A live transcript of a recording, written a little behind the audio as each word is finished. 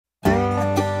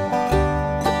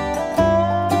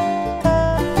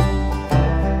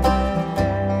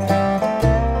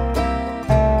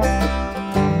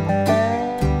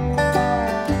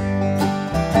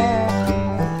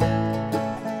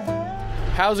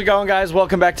How's it going, guys?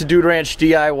 Welcome back to Dude Ranch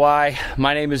DIY.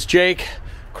 My name is Jake.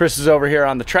 Chris is over here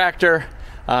on the tractor.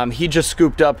 He just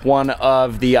scooped up one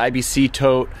of the IBC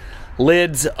tote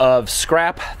lids of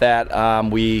scrap that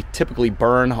we typically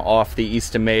burn off the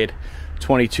Eastonmade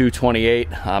 2228.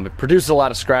 It produces a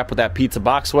lot of scrap with that pizza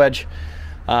box wedge.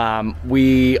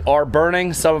 We are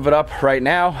burning some of it up right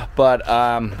now, but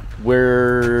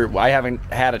I haven't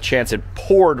had a chance. It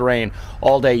poured rain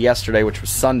all day yesterday, which was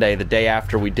Sunday, the day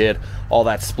after we did all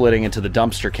that splitting into the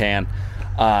dumpster can.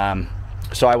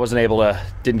 So I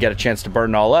didn't get a chance to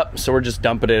burn it all up, so we're just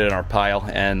dumping it in our pile,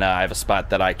 and I have a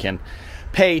spot that I can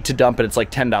pay to dump it. It's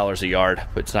like $10 a yard,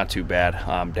 but it's not too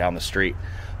bad down the street.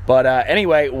 But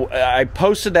anyway, I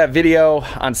posted that video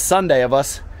on Sunday of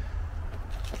us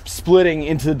splitting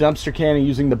into the dumpster can and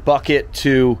using the bucket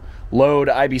to load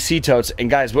IBC totes. And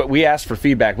guys, we asked for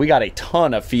feedback. We got a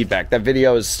ton of feedback. That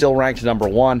video is still ranked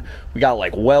 #1. We got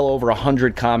like well over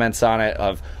 100 comments on it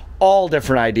of all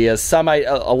different ideas.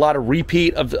 A lot of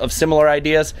repeat of similar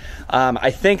ideas.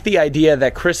 I think the idea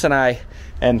that Chris and I,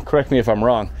 and correct me if I'm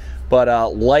wrong,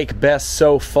 but like best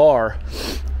so far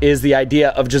is the idea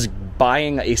of just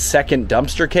buying a second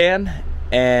dumpster can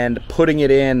and putting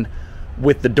it in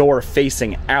with the door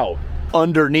facing out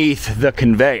underneath the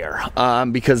conveyor,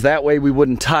 because that way we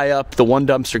wouldn't tie up the one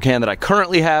dumpster can that I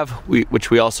currently have, which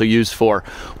we also use for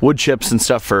wood chips and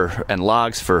stuff and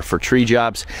logs for tree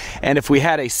jobs. And if we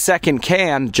had a second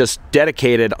can just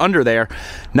dedicated under there,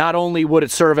 not only would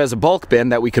it serve as a bulk bin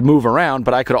that we could move around,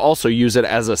 but I could also use it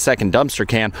as a second dumpster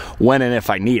can when and if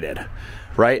I needed.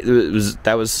 Right?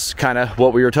 That was kind of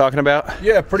what we were talking about?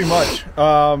 Yeah, pretty much.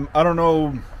 I don't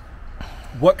know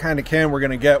what kind of can we're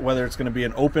going to get, whether it's going to be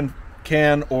an open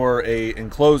can or a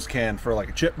enclosed can for like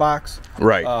a chip box.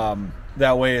 Right.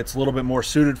 That way it's a little bit more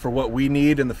suited for what we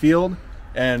need in the field,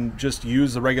 and just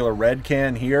use the regular red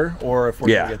can here, or if we're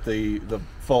going to get the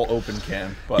full open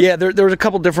can. But yeah, there was a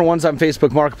couple different ones on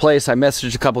Facebook Marketplace. I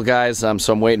messaged a couple guys,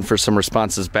 so I'm waiting for some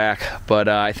responses back. But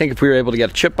I think if we were able to get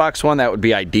a chip box one, that would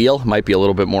be ideal. Might be a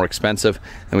little bit more expensive,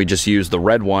 and we just use the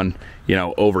red one, you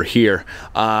know, over here.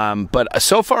 But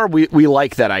so far we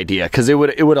like that idea, because it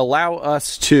would allow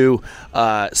us to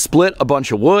split a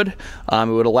bunch of wood. It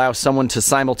would allow someone to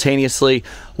simultaneously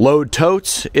load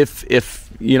totes if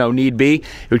you know, need be.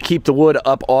 It would keep the wood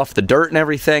up off the dirt and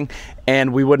everything,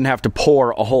 and we wouldn't have to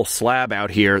pour a whole slab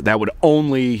out here that would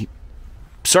only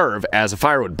serve as a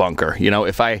firewood bunker. You know,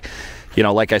 if I, you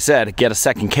know, like I said, get a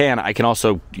second can, I can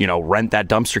also, you know, rent that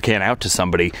dumpster can out to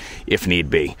somebody if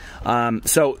need be.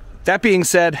 So that being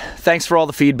said, thanks for all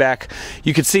the feedback.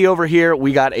 You can see over here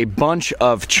we got a bunch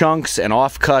of chunks and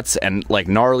offcuts and like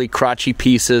gnarly crotchy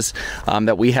pieces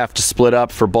that we have to split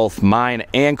up for both mine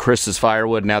and Chris's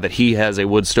firewood now that he has a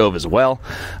wood stove as well.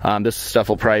 This stuff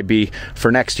will probably be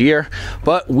for next year.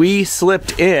 But we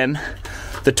slipped in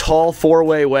the tall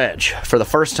 4-way wedge for the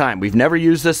first time. We've never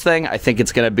used this thing. I think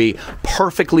it's going to be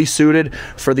perfectly suited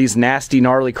for these nasty,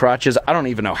 gnarly crotches. I don't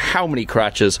even know how many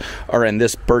crotches are in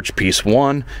this birch piece.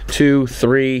 1, 2,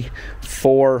 3,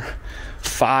 4,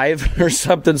 5 or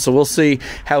something. So we'll see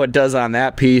how it does on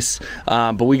that piece.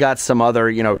 But we got some other,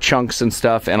 you know, chunks and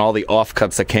stuff, and all the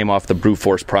offcuts that came off the brute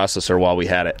force processor while we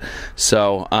had it.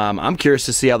 So I'm curious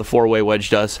to see how the 4-way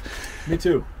wedge does. Me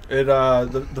too.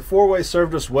 The 4-way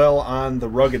served us well on the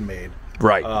RuggedMade.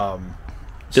 Right.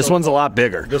 This one's a lot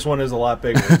bigger. This one is a lot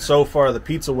bigger. So far, the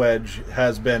pizza wedge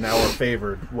has been our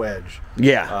favored wedge.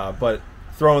 Yeah. But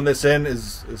throwing this in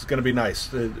is going to be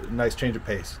nice. A nice change of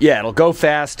pace. Yeah, it'll go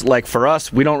fast. Like for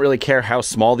us, we don't really care how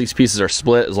small these pieces are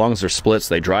split. As long as they're split,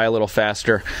 so they dry a little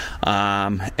faster.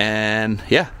 And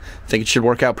yeah, I think it should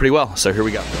work out pretty well. So here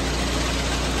we go.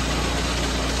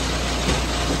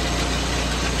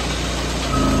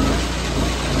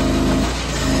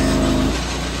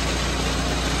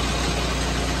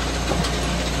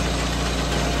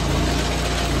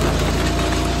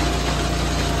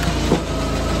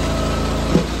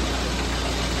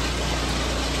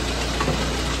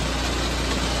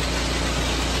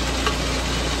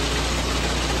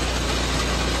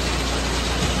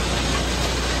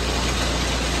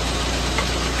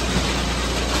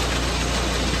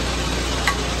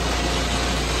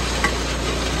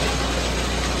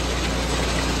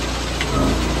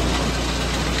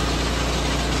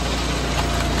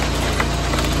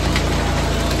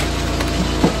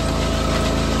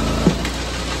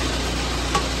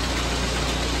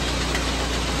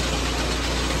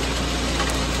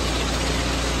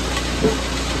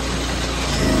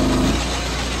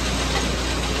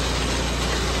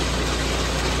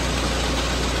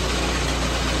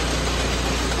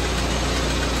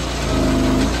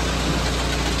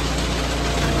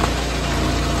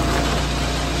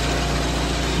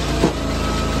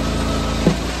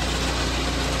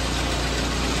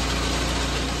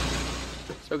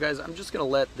 So guys, I'm just gonna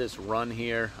let this run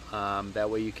here. That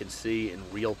way you can see in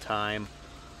real time,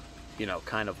 you know,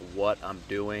 kind of what I'm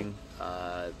doing.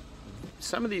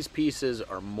 Some of these pieces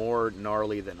are more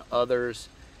gnarly than others.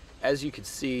 As you can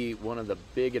see, one of the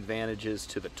big advantages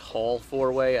to the tall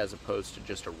four-way as opposed to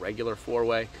just a regular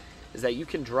four-way is that you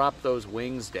can drop those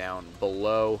wings down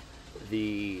below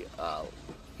the,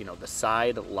 you know, the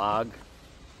side log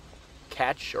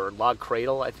catch or log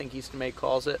cradle, I think Eastonmade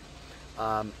calls it.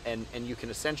 And you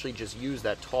can essentially just use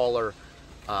that taller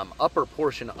upper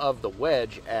portion of the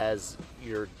wedge as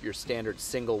your standard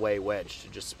single-way wedge to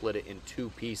just split it in two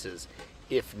pieces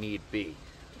if need be.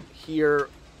 Here,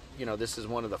 you know, this is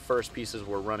one of the first pieces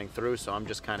we're running through, so I'm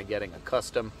just kind of getting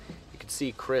accustomed. You can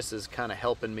see Chris is kind of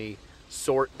helping me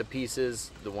sort the pieces,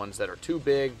 the ones that are too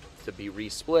big to be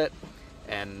resplit,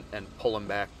 and pull them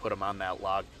back, put them on that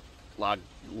log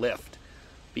lift,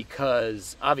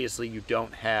 because obviously you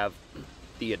don't have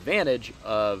the advantage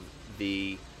of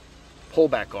the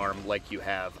pullback arm like you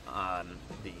have on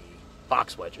the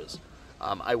box wedges.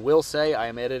 I will say I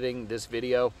am editing this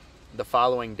video the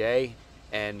following day,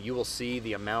 and you will see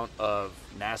the amount of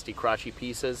nasty crotchy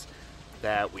pieces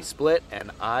that we split,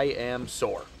 and I am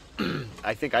sore.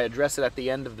 I think I addressed it at the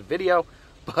end of the video,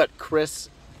 but Chris,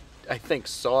 I think,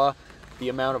 saw the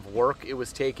amount of work it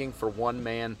was taking for one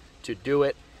man to do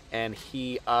it, and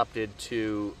he opted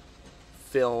to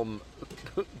film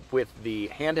with the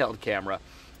handheld camera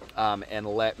and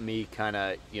let me kind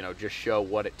of, you know, just show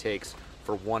what it takes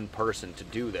for one person to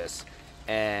do this.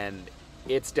 And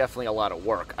it's definitely a lot of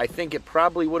work. I think it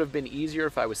probably would have been easier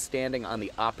if I was standing on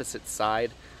the opposite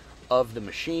side of the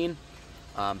machine,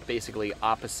 basically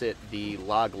opposite the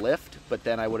log lift, but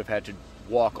then I would have had to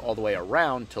walk all the way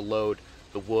around to load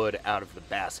the wood out of the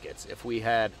baskets. If we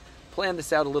had planned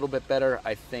this out a little bit better,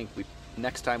 I think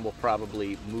next time we'll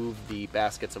probably move the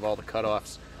baskets of all the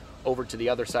cutoffs over to the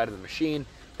other side of the machine.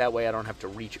 That way I don't have to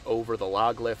reach over the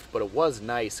log lift, but it was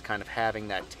nice kind of having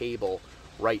that table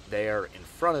right there in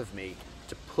front of me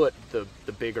to put the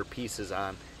bigger pieces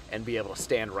on and be able to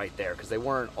stand right there, because they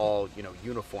weren't all, you know,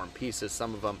 uniform pieces.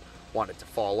 Some of them wanted to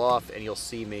fall off, and you'll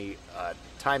see me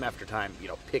time after time, you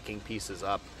know, picking pieces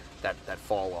up that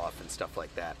fall off and stuff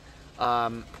like that.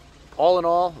 All in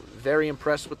all, very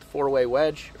impressed with the four-way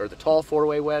wedge, or the tall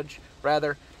four-way wedge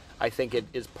rather. I think it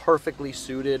is perfectly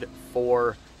suited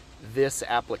for this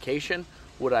application.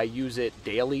 Would I use it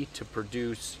daily to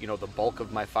produce, you know, the bulk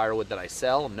of my firewood that I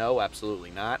sell? No,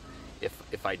 absolutely not.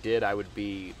 If I did, I would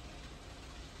be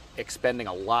expending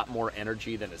a lot more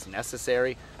energy than is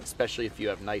necessary, especially if you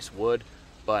have nice wood.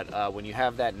 But when you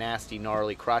have that nasty,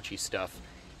 gnarly, crotchy stuff,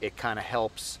 it kind of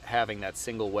helps having that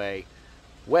single-way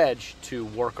wedge to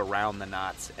work around the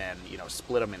knots and, you know,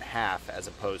 split them in half, as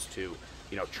opposed to,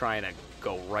 you know, trying to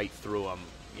go right through them,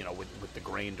 you know, with the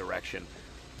grain direction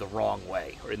the wrong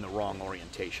way or in the wrong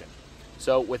orientation.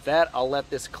 So with that, I'll let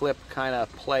this clip kind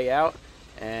of play out,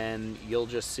 and you'll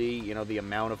just see, you know, the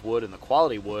amount of wood and the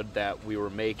quality wood that we were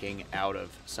making out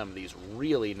of some of these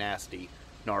really nasty,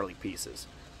 gnarly pieces.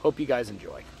 Hope you guys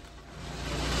enjoy.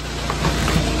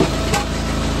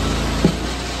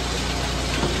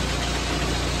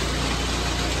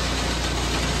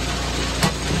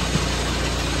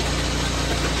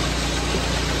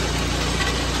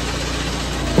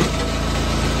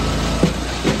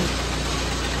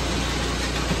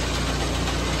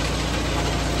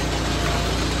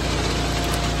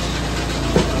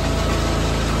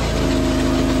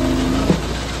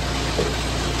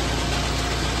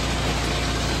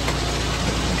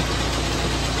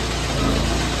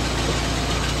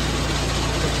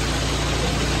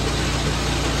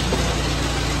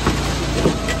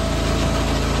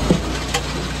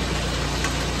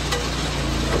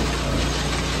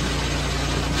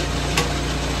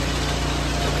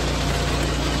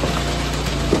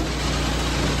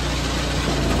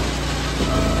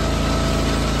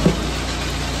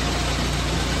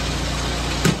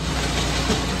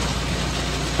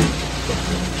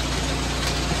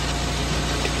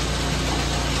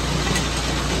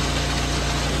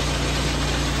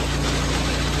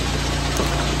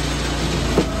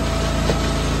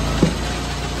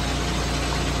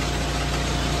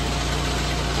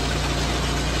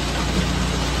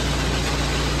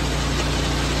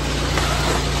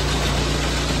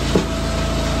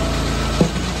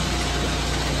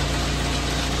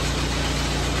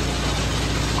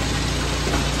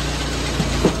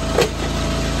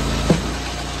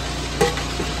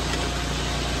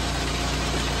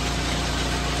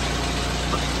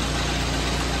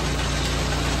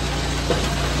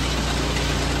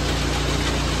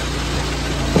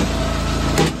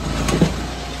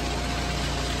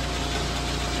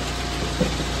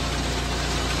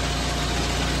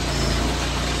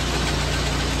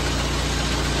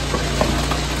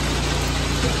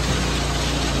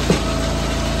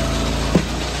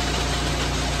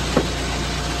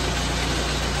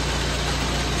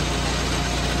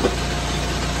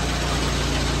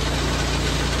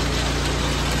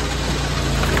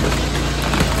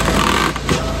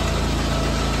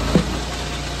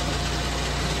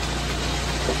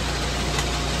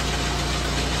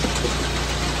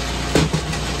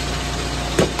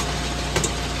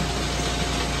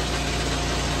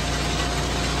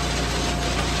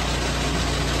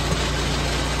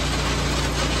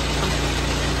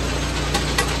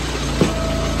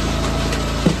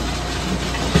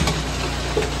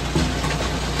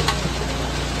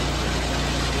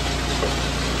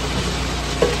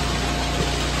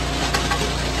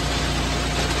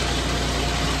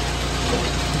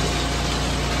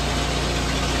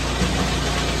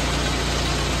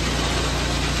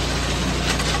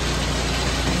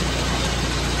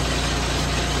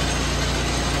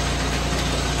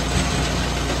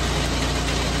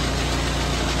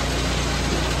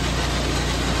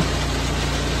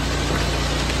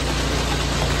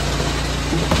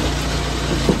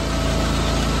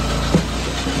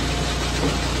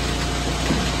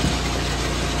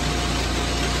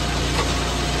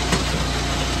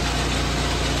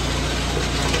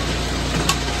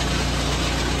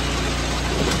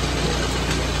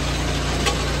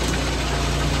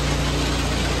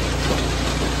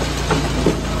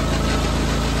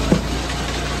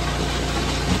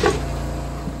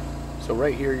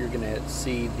 right here you're going to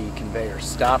see the conveyor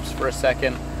stops for a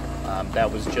second.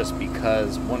 That was just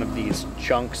because one of these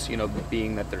chunks, you know,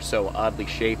 being that they're so oddly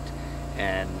shaped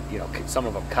and, you know, some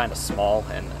of them kind of small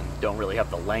and don't really have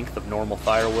the length of normal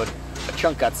firewood, a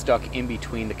chunk got stuck in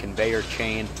between the conveyor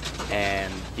chain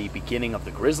and the beginning of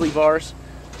the grizzly bars.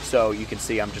 So you can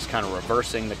see I'm just kind of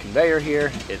reversing the conveyor here.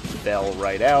 It fell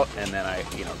right out, and then I,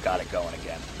 you know, got it going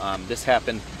again. This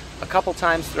happened a couple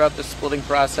times throughout the splitting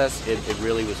process. It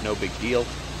really was no big deal.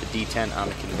 The detent on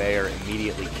the conveyor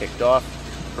immediately kicked off,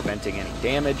 preventing any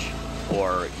damage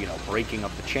or, you know, breaking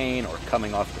of the chain or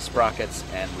coming off the sprockets,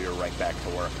 and we were right back to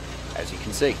work, as you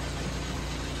can see.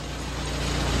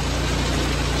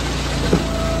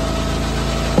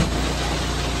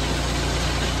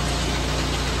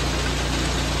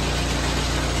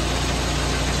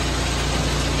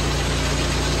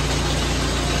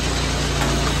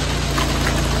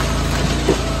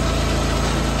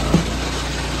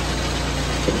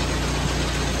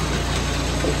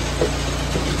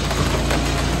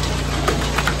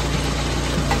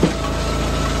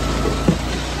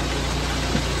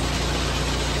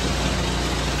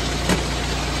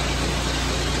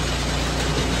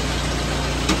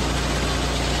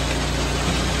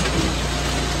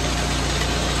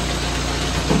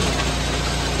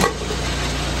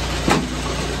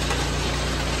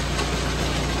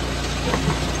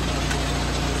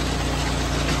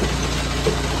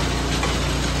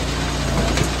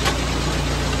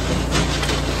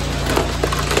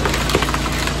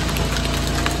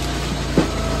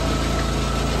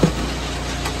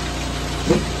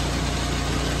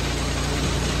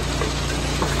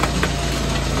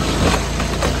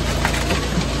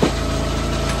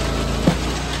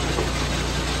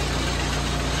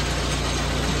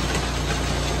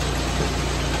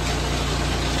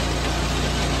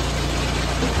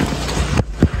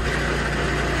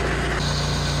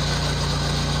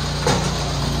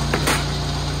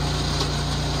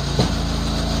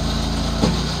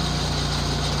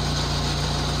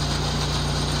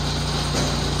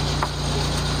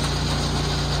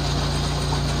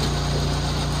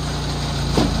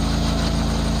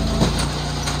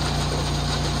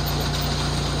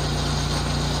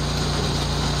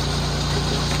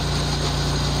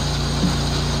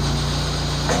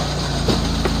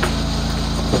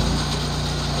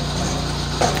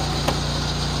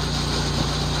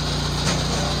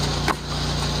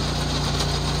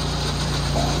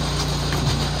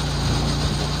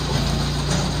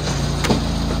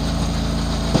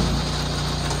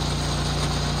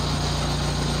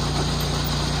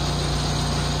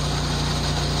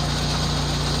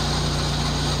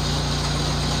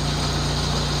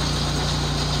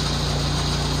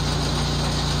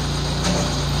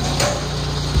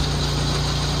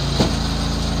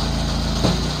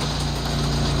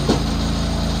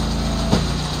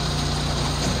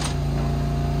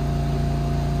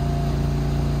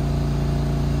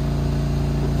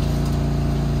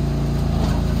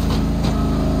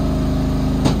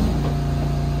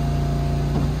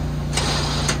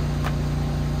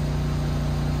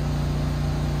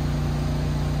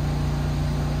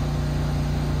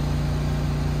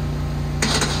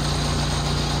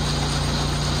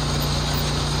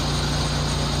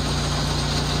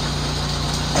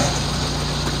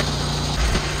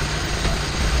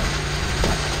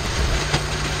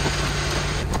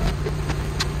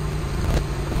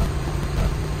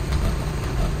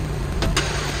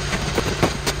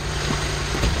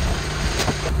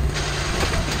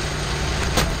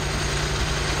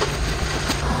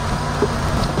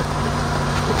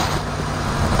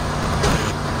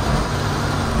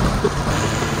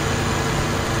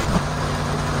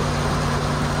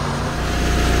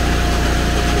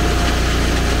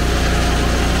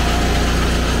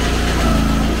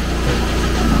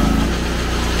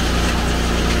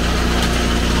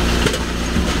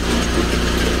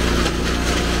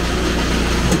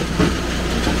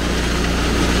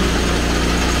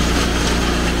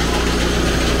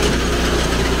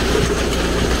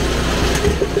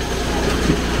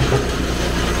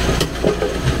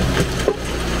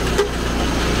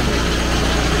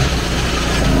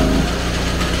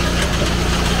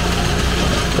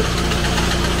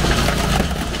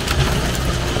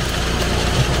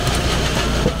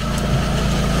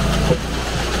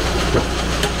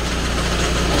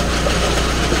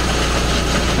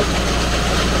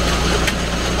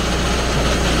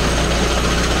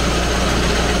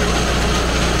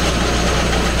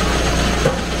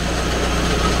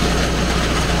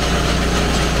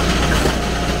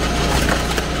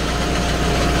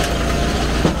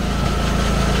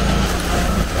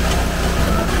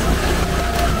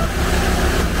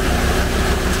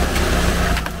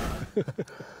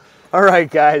 All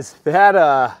right, guys,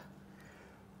 that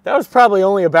was probably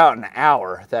only about an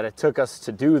hour that it took us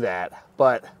to do that,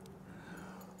 but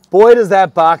boy, does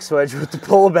that box wedge with the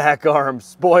pullback arm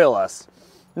spoil us.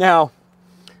 Now,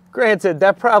 granted,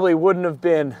 that probably wouldn't have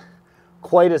been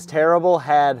quite as terrible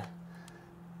had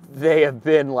they have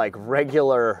been like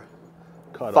regular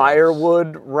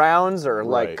firewood rounds or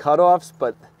like cutoffs,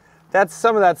 but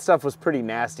some of that stuff was pretty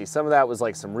nasty. Some of that was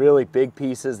like some really big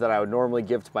pieces that I would normally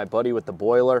give to my buddy with the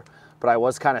boiler, but I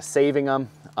was kind of saving them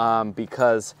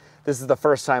because this is the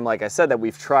first time, like I said, that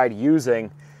we've tried using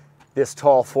this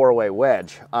tall 4-way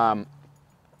wedge. And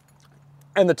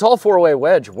the tall 4-way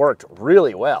wedge worked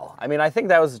really well. I mean, I think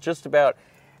that was just about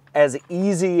as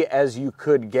easy as you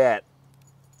could get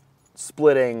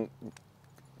splitting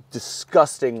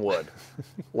disgusting wood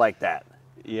like that.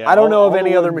 Yeah, I don't know of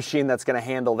any other machine that's going to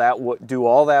handle that, do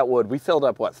all that wood. We filled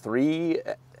up, what, 3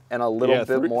 and a little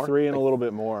bit more? 3 and a little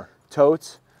bit more.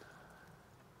 Totes.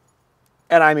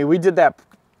 And I mean, we did that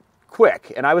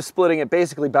quick, and I was splitting it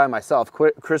basically by myself.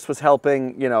 Chris was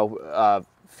helping, you know,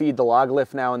 feed the log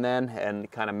lift now and then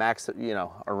and kind of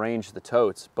arrange the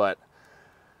totes. But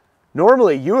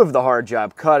normally you have the hard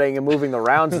job cutting and moving the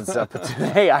rounds and stuff, but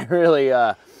today I really,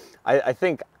 I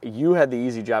think you had the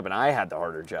easy job and I had the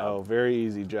harder job. Oh, very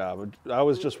easy job. I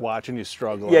was just watching you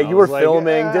struggle. Yeah, you were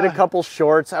filming, did a couple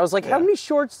shorts. I was like, how many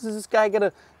shorts is this guy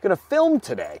gonna film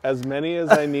today? As many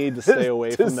as I need to stay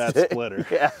away from that splitter.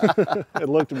 Yeah. It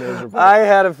looked miserable. I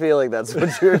had a feeling that's what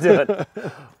you were doing.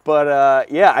 But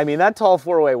yeah, I mean, that tall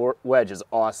 4-way wedge is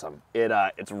awesome.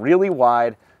 It's really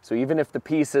wide, so even if the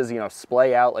pieces, you know,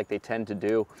 splay out like they tend to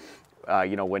do,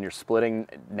 you know, when you're splitting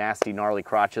nasty, gnarly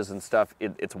crotches and stuff,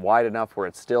 it's wide enough where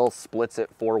it still splits it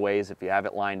 4 ways if you have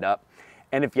it lined up.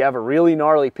 And if you have a really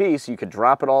gnarly piece, you could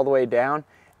drop it all the way down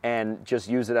and just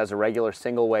use it as a regular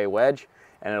single-way wedge,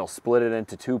 and it'll split it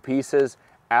into 2 pieces.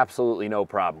 Absolutely no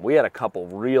problem. We had a couple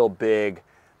real big,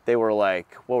 they were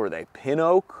like, what were they, pin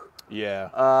oak?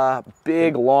 Yeah.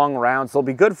 Big, long rounds. They'll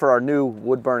be good for our new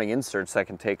wood-burning inserts that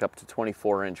can take up to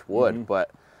 24-inch wood,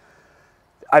 but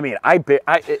I mean, I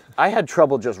had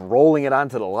trouble just rolling it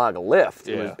onto the log lift.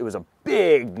 Yeah. It was a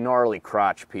big, gnarly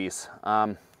crotch piece.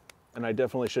 And I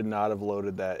definitely should not have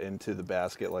loaded that into the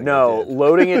basket like no, I did.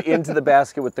 Loading it into the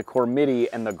basket with the Cormidi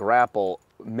and the Grapple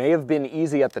may have been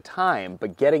easy at the time,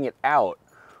 but getting it out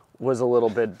was a little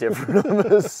bit different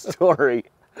of a story.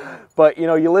 But, you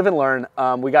know, you live and learn.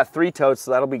 We got 3 totes,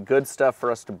 so that'll be good stuff for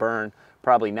us to burn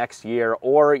probably next year,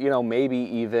 or, you know, maybe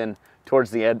even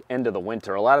towards the end of the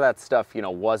winter. A lot of that stuff, you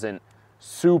know, wasn't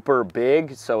super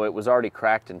big, so it was already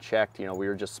cracked and checked. You know, we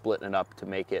were just splitting it up to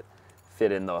make it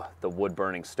fit in the wood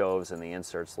burning stoves and the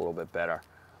inserts a little bit better.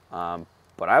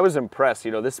 But I was impressed.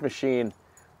 You know, this machine,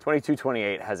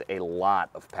 2228, has a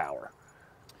lot of power.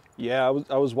 Yeah,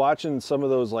 I was watching some of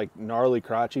those like gnarly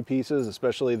crotchy pieces,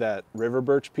 especially that river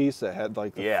birch piece that had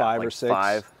like the 5 or 6.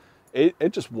 5.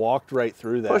 It just walked right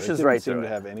through that. Pushes right through it. It didn't seem to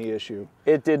have any issue.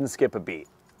 It didn't skip a beat.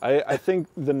 I think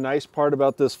the nice part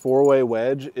about this 4-way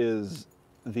wedge is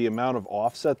the amount of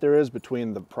offset there is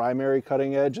between the primary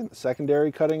cutting edge and the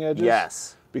secondary cutting edges.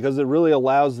 Yes. Because it really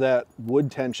allows that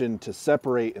wood tension to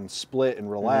separate and split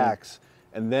and relax,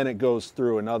 and then it goes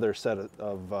through another set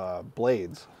of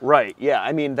blades. Right, yeah.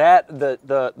 I mean,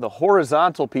 the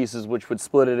horizontal pieces, which would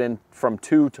split it in from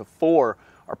 2 to 4,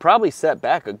 are probably set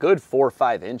back a good 4 or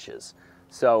 5 inches.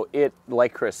 So it,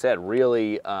 like Chris said,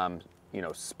 really you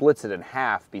know, splits it in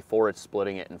half before it's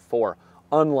splitting it in 4,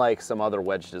 unlike some other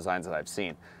wedge designs that I've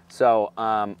seen. So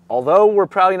although we're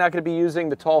probably not going to be using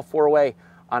the tall 4-way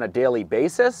on a daily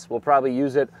basis, we'll probably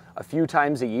use it a few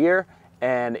times a year.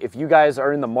 And if you guys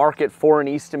are in the market for an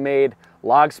Eastonmade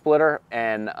log splitter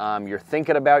and you're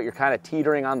thinking about, you're kind of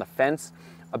teetering on the fence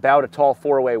about a tall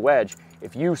 4-way wedge,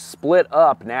 if you split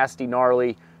up nasty,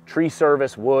 gnarly tree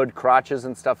service wood, crotches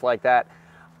and stuff like that,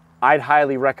 I'd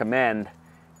highly recommend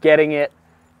getting it.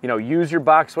 You know, use your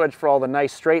box wedge for all the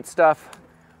nice straight stuff,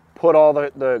 put all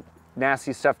the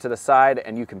nasty stuff to the side,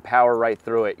 and you can power right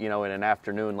through it, you know, in an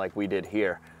afternoon like we did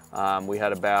here. We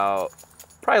had about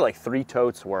probably like 3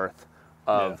 totes worth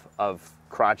of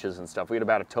crotches and stuff. We had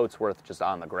about a tote's worth just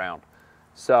on the ground.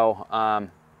 So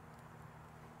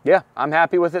yeah, I'm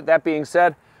happy with it. That being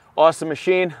said, awesome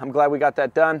machine. I'm glad we got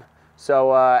that done.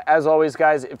 So as always,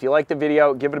 guys, if you like the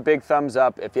video, give it a big thumbs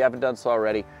up. If you haven't done so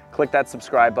already, click that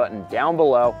subscribe button down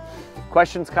below.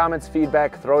 Questions, comments,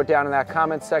 feedback, throw it down in that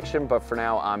comment section. But for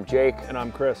now, I'm Jake. And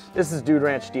I'm Chris. This is Dude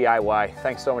Ranch DIY.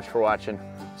 Thanks so much for watching.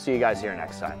 See you guys here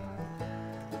next time.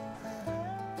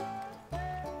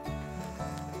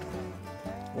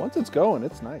 Once it's going,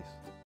 it's nice.